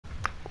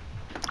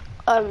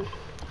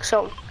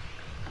So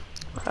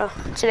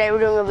today we're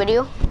doing a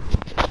video.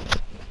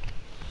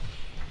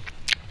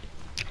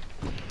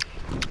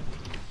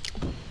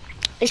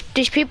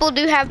 These people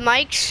do have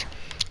mics.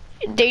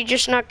 You're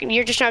just not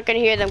gonna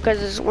hear them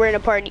because we're in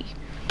a party.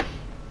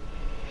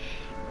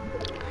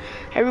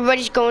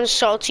 Everybody's going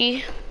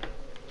salty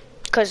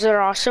because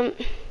they're awesome.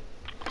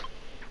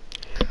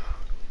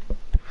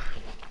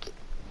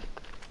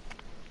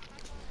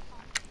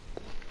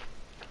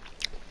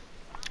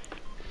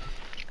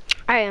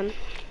 I am.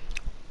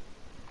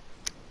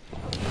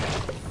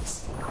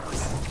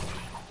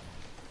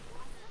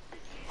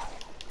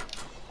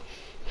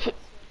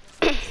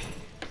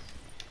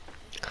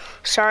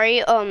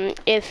 Sorry,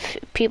 if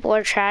people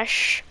are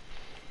trash.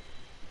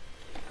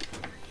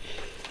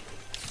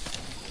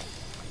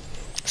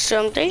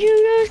 Something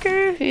you just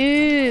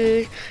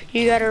confused.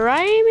 You gotta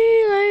write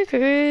me like a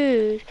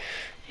cruise.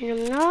 And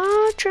I'm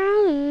not trying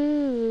to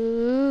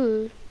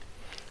lose.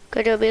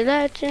 Could I be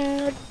left in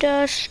the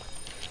dust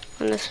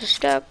unless I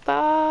stuck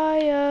by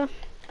ya?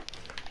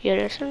 Yeah,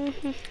 listen.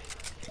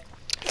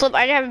 Flip,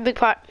 I have a big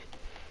pot.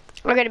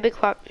 I got a big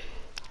pot.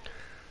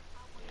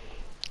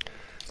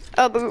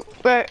 Oh,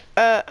 but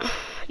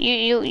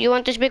you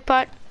want this big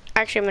pot?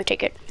 Actually, I'm gonna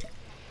take it.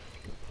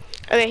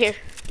 Okay, here.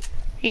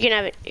 You can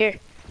have it. Here,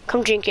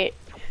 come drink it.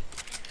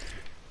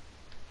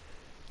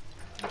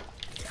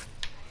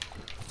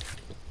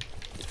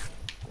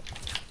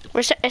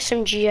 Where's the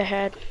SMG I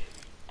had?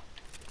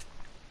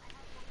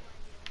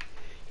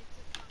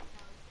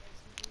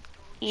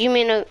 You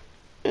mean it's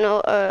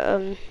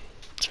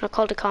not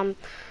called a com.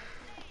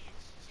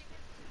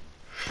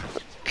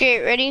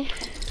 Okay, ready?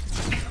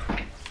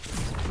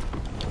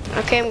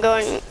 Okay, I'm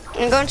going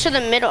to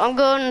the middle. I'm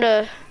going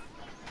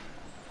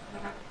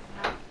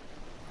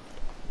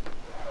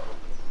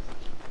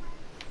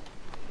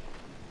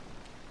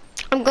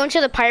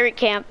to the pirate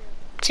camp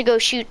to go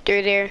shoot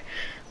through there,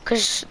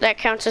 because that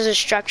counts as a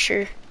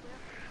structure.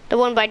 The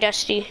one by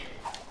Dusty.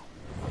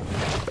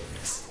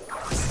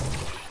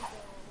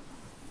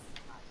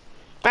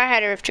 I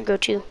had a rift to go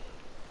to.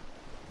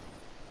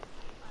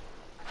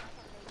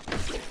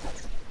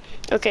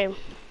 Okay.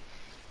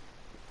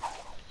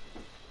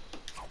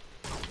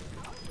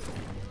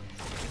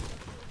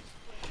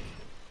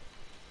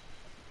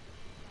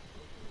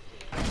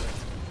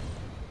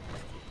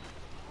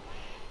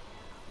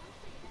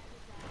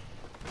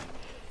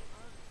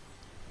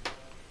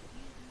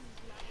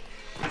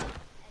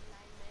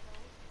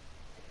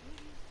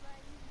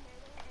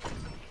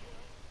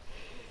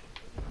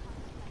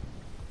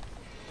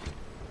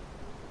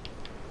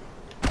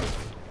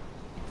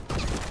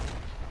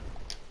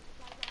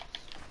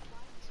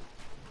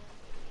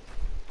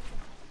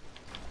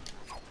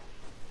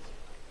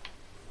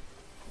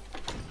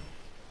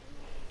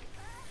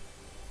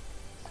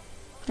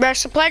 Bro,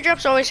 supply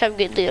drops always have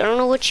good loot. I don't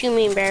know what you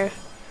mean, bro.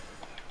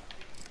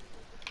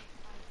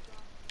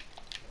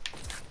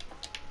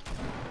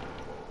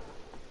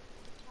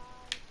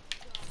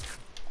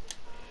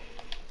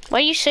 Why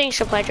are you saying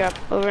supply drop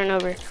over and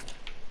over?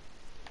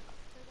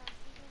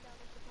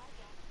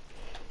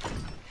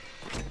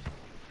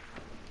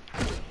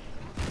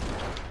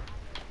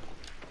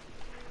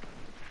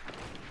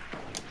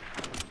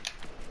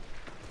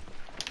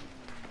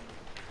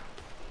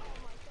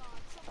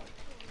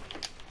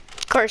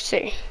 Of course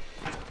they.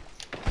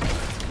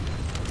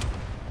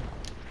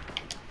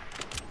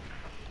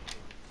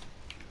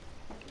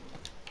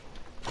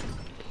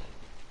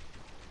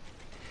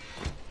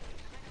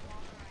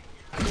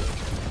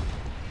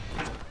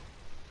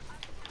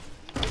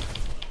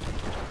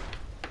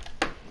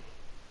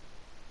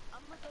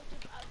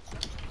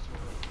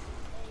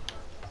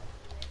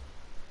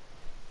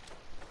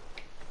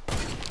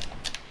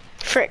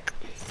 Frick.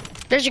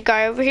 There's a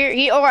guy over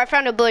here. Oh, I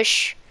found a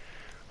bush.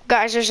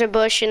 Guys, there's a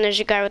bush and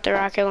there's a guy with the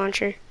rocket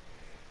launcher.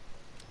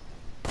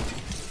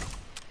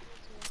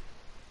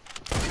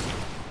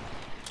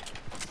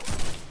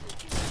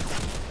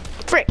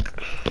 Frick.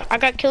 I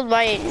got killed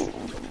by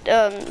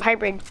a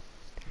hybrid.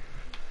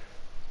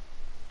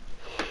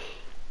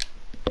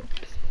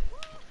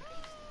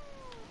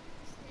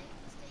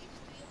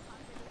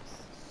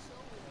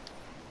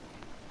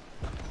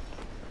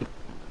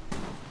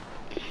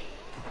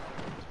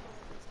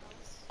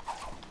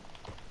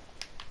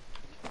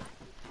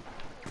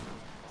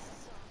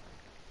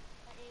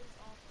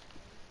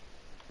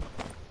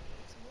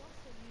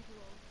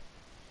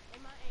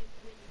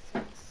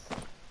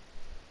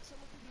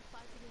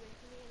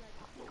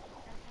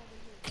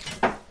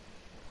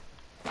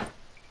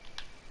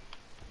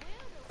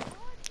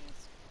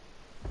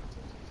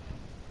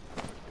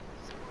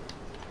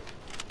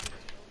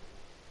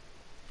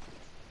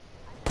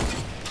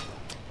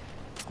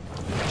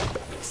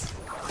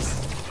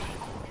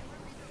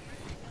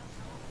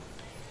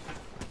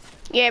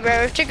 Yeah, bro,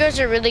 Riftigos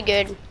are really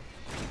good.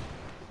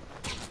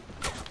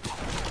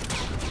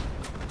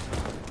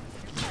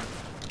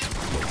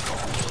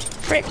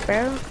 Frick,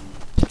 bro.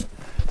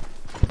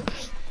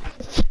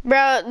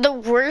 Bro, the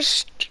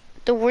worst,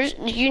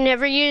 you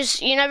never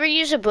use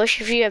a bush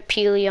if you have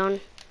Peely on.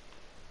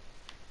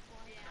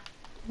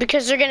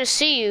 Because they're gonna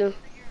see you.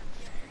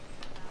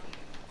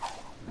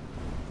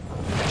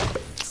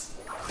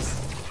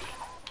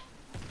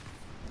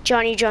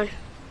 Johnny John.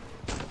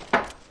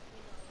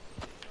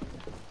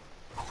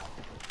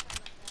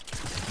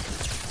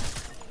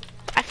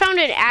 I found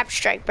an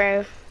abstract,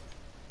 bro.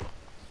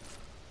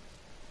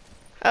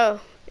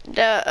 Oh,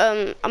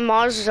 the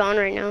Amaz is on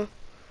right now.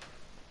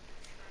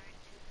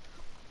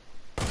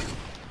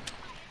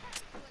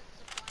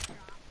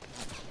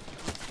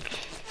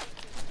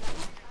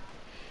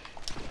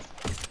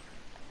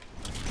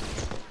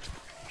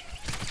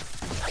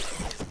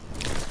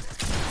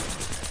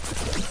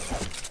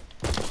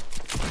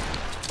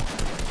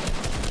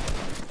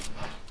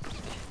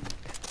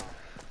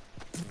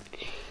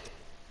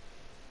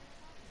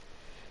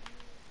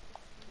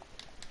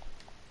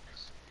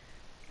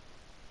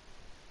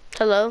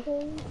 Hello.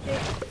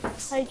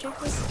 Hi,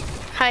 Jacob.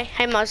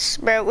 Hi, Moss,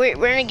 bro.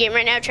 We're in a game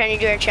right now, trying to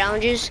do our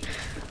challenges.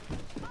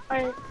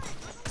 Alright.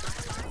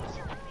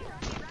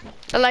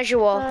 Elijah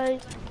Wall.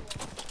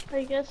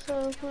 I guess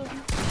so.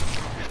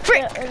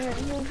 Frick,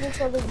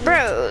 Yeah,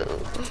 bro.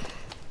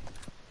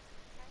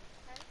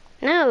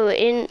 No,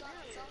 in.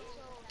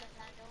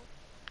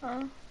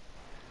 Huh?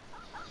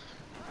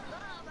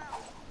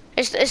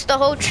 It's the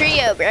whole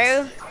trio,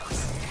 bro.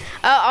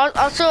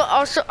 Also,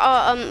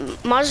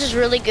 Moz is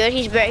really good.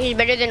 He's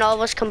better than all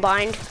of us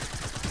combined.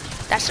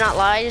 That's not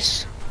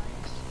lies.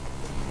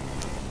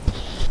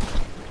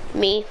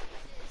 Me.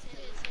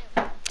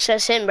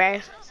 Says him, bro.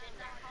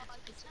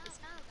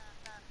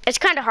 It's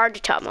kind of hard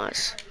to top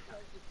Moz.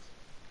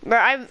 Bro,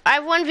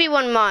 I've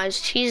 1v1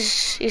 Moz.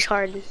 He's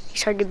hard.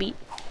 He's hard to beat.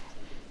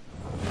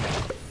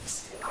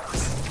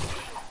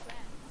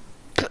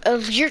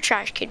 You're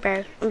trash, kid,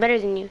 bro. I'm better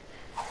than you.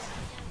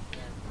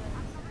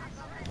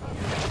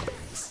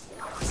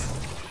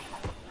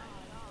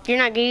 You're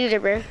not good either,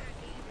 bro.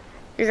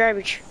 You're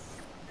garbage.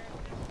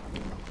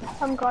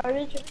 I'm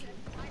garbage.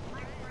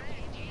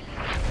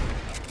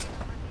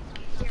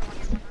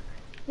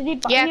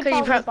 Yeah, cause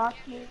you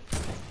probably.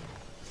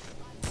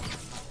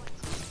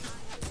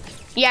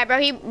 Yeah,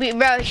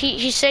 bro.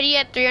 He said he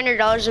had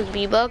 $300 of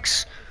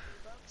V-Bucks.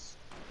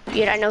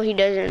 Yet I know he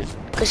doesn't,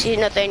 cause he's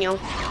Nathaniel.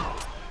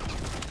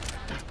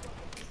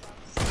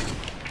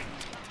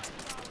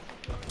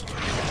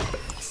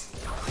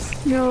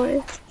 No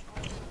way.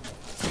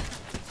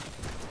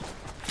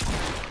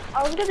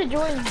 I was gonna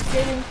join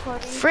Jaden's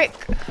party. Frick.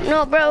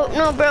 No, bro.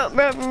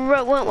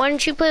 Why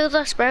don't you play with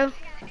us, bro?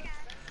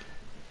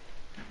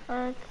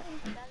 Okay.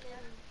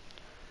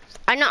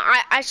 I know.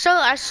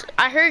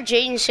 I heard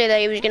Jaden say that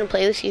he was gonna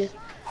play with you.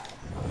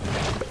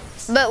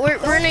 But we're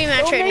in a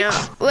match right now.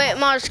 Wait,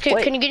 Maz,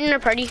 can you get in our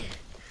party?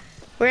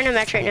 We're in a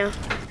match right now.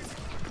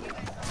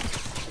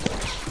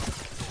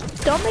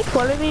 Don't make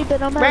fun of me,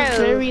 but I'm at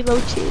very low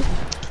tier.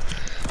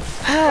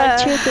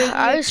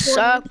 I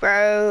suck,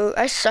 bro.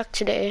 I suck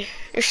today.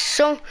 There's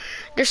so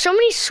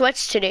many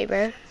sweats today,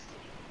 bro.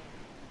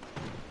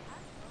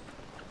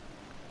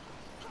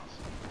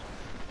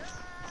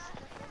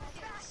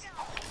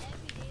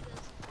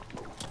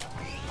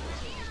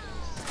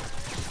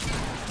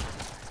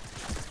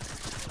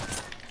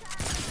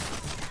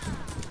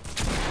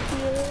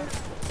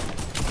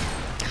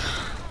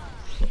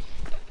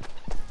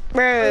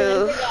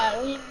 Bro.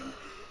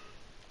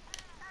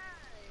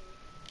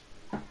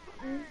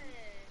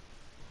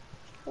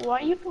 Why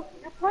are you're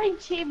playing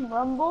Team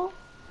Rumble?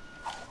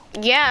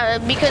 Yeah,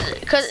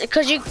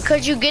 because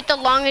you get the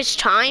longest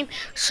time.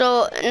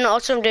 So, and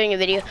also I'm doing a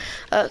video.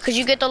 Cause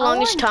you get the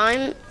longest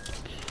time,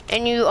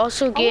 and you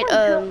also get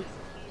I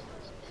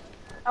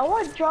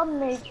want drum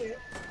major.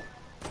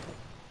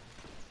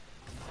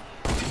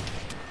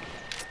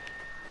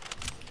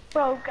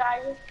 Bro,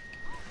 guys.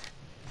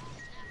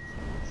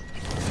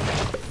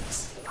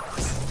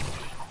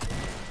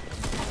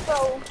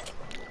 Bro,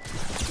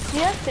 do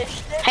you have fish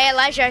sticks? Hey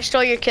Elijah, I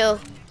stole your kill.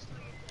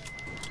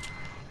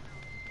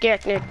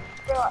 Derek, nerd.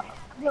 Bro.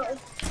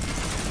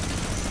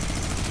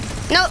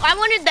 No, I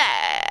wanted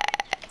that.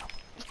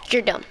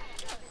 You're dumb.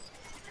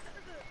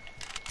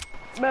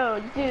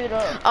 Bro, dude.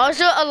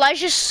 Also,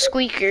 Elijah's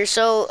squeaker.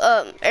 So,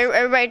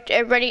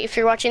 everybody, if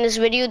you're watching this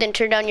video, then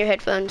turn down your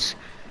headphones.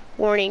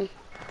 Warning.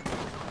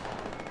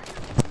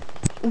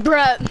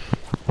 Bruh.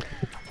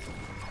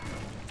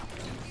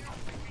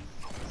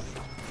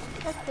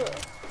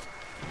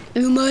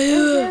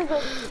 Umaya.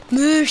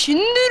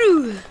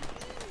 Mashinderu.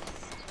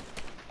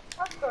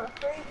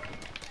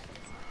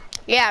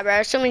 Yeah,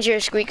 bro. Someone's your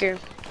squeaker.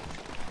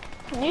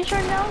 Can you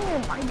turn down your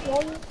mic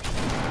volume?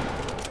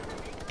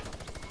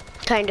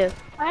 Kind of.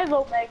 I have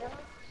Omega.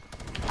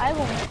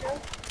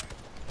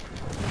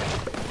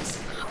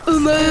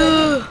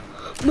 Umaya.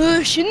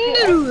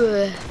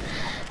 Mashinderu.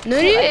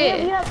 Nani?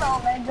 You have the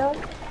Omega.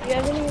 Do you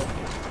have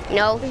any?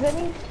 No.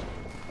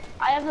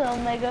 I have the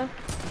Omega.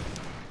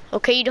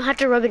 Okay, you don't have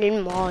to rub it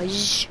in,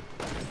 Maj.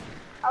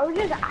 I was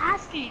just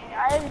asking.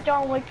 I have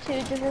John Wick 2.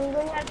 Does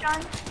anybody have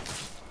John?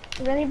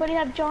 Does anybody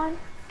have John?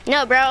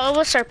 No, bro. All of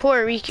us are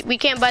poor. We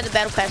can't buy the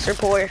battle pass. We're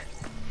poor.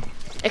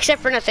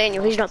 Except for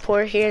Nathaniel. He's not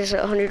poor. He has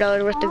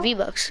 $100 worth of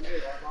V-Bucks.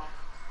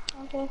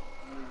 Okay.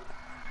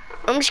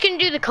 I'm just gonna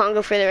do the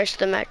Congo for the rest of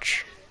the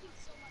match.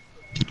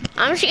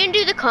 I'm just gonna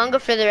do the Congo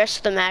for the rest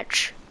of the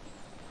match.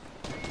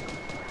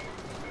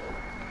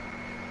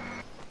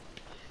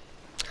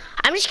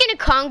 I'm just gonna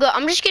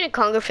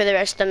Congo for the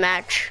rest of the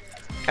match.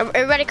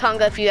 Everybody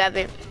Congo if you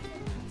haven't.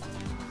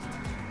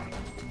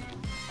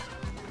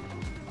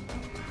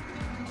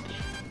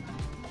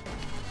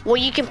 Well,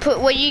 you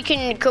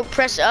can go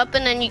press up,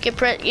 and then you can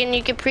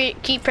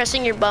keep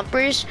pressing your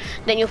bumpers.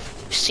 Then you'll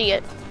see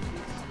it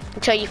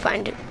until you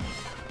find it.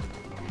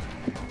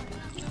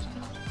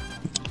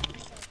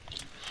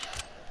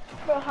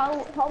 Bro,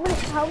 how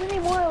many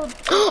more?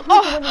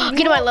 Oh,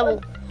 get to my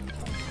level.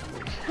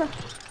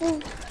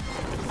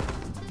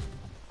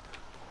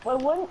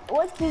 Well,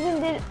 what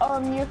season did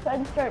your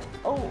friends start?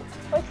 Oh,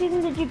 what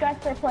season did you guys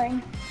start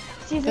playing?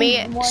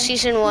 Season 1.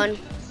 Season 1.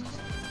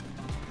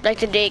 Like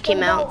the day it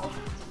came out.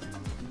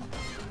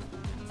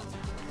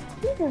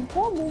 Season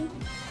 1.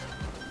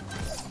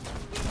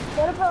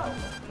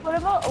 What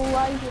about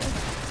Elijah?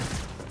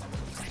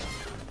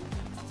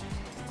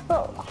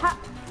 Bro,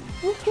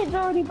 these kids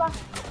already bought.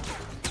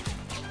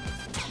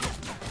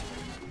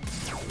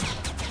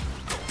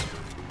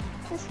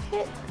 This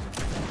kid.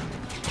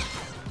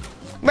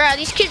 Bro,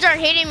 these kids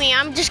aren't hitting me.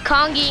 I'm just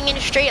conging in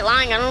a straight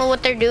line. I don't know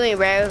what they're doing,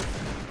 bro.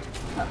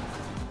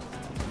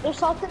 They're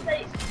salty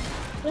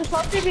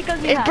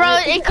because you Bro,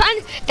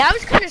 that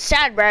was kind of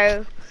sad,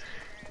 bro.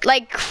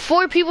 Like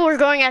 4 people were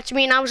going after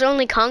me, and I was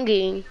only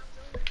conging.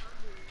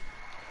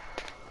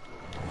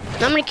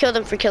 I'm gonna kill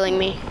them for killing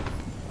me.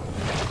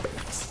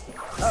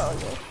 Oh,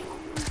 yeah.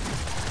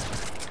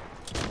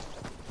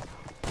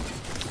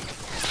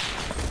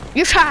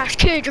 You're trash,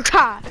 kid. You're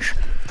trash.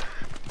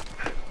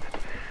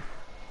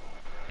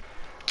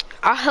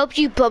 I'll help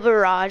you, Bubba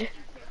Rod.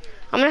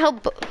 I'm gonna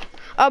help.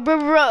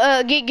 Bubba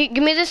Rod, give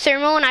me the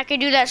thermal, and I can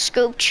do that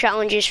scope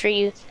challenges for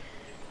you.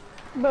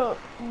 Bro.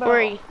 Where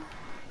are you?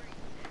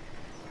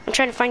 I'm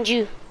trying to find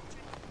you.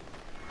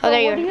 Oh, there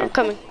you are. I'm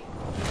coming.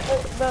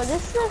 Bro,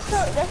 this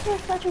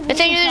is such a.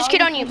 Nathaniel, there's a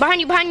kid on you.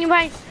 Behind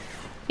you.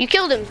 You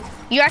killed him.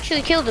 You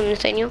actually killed him,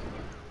 Nathaniel.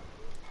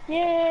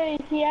 Yay!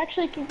 He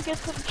actually can get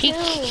some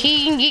kills.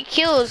 He can get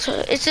kills.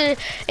 It's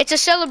a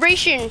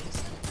celebration.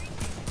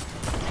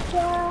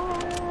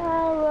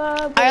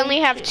 I only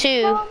have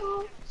 2.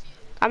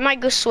 I might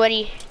go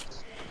sweaty.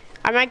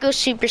 I might go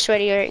super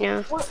sweaty right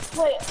now. Wait,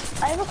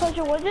 I have a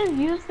question. What does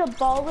use the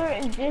baller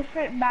in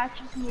different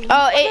matches mean?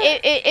 Oh,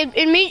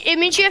 it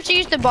means you have to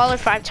use the baller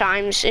 5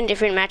 times in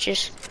different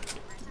matches.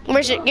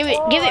 Where's it? Give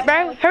it,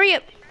 bro. Hurry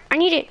up. I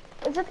need it.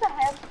 Is it the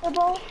hamster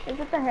ball? Is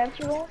it the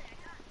hamster ball?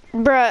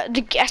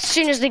 Bruh, as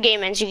soon as the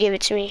game ends, you give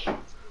it to me.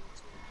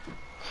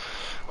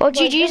 Well,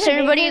 GG's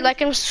everybody.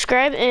 Like and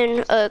subscribe,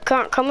 and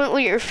comment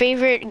what your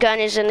favorite gun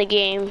is in the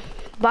game.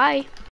 Bye.